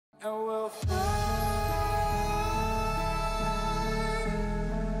Hello,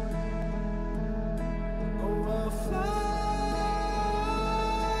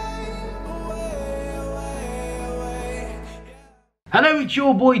 it's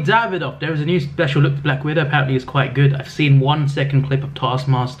your boy Davidoff. There is a new special look to Black Widow. Apparently it's quite good. I've seen 1 second clip of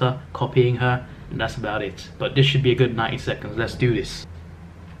Taskmaster copying her, and that's about it. But this should be a good 90 seconds. Let's do this.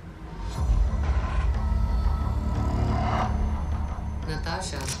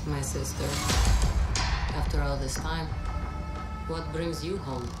 Natasha, my sister. After all this time, what brings you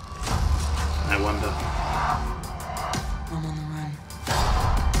home? I wonder. I'm on the run.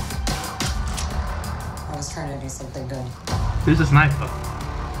 I was trying to do something good. Who's a sniper?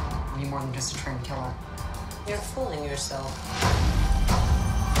 I need more than just a trained killer. You're fooling yourself.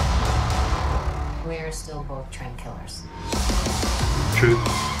 We're still both trained killers. True.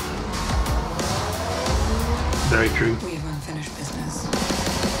 Very true. We have unfinished business.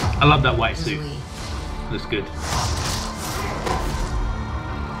 I love that white Who's suit. we? Looks good.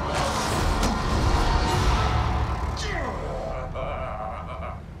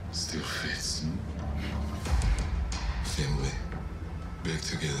 Still fits. Family back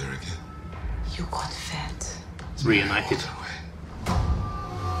together again. You got fat. Reunited.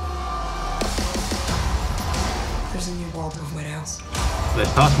 There's a new world of widows.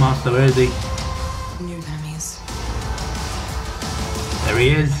 Where's Taskmaster? Where is he? New enemies. There he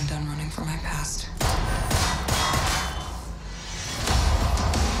is. I'm done running from my past.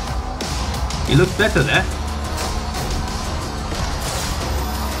 He looks better there.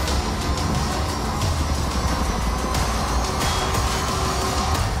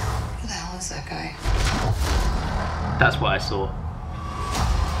 Who the hell is that guy? That's what I saw.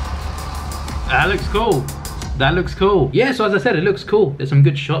 That looks cool. That looks cool. Yeah, so as I said, it looks cool. There's some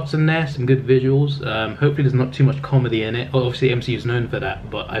good shots in there, some good visuals. Hopefully there's not too much comedy in it. Obviously MCU is known for that,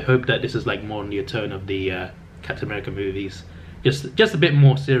 but I hope that this is like more in the tone of the Captain America movies. Just a bit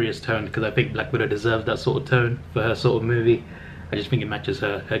more serious tone, because I think Black Widow deserves that sort of tone for her sort of movie. I just think it matches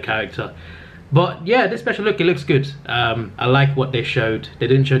her character. But yeah, this special look, it looks good. I like what they showed. They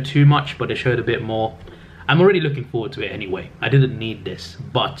didn't show too much, but they showed a bit more. I'm already looking forward to it anyway. I didn't need this,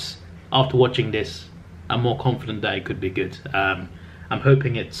 but after watching this, I'm more confident that it could be good. I'm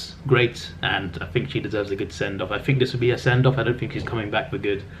hoping it's great, and I think she deserves a good send-off. I think this will be a send-off. I don't think she's coming back for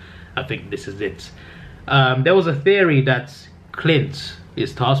good. I think this is it. There was a theory that Clint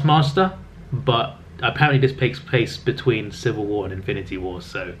is Taskmaster, but apparently this takes place between Civil War and Infinity War,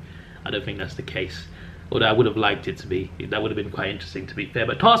 so I don't think that's the case. Although I would have liked it to be. That would have been quite interesting, to be fair.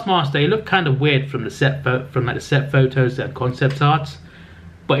 But Taskmaster, he looked kind of weird from the set photos and concept art.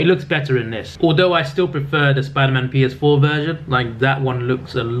 But it looks better in this. Although I still prefer the Spider-Man PS4 version. Like, that one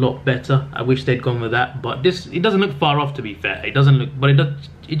looks a lot better. I wish they'd gone with that. But this, it doesn't look far off, to be fair. It doesn't look, but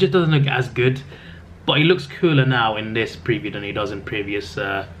it just doesn't look as good. But he looks cooler now in this preview than he does in previous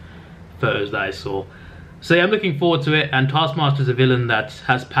photos that I saw. So yeah, I'm looking forward to it. And Taskmaster's a villain that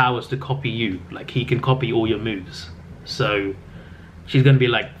has powers to copy you. Like, he can copy all your moves. So she's going to be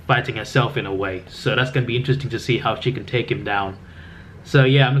like fighting herself in a way. So that's going to be interesting to see how she can take him down. So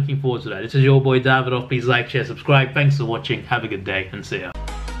yeah, I'm looking forward to that. This is your boy Davidoff. Please like, share, subscribe. Thanks for watching. Have a good day and see ya.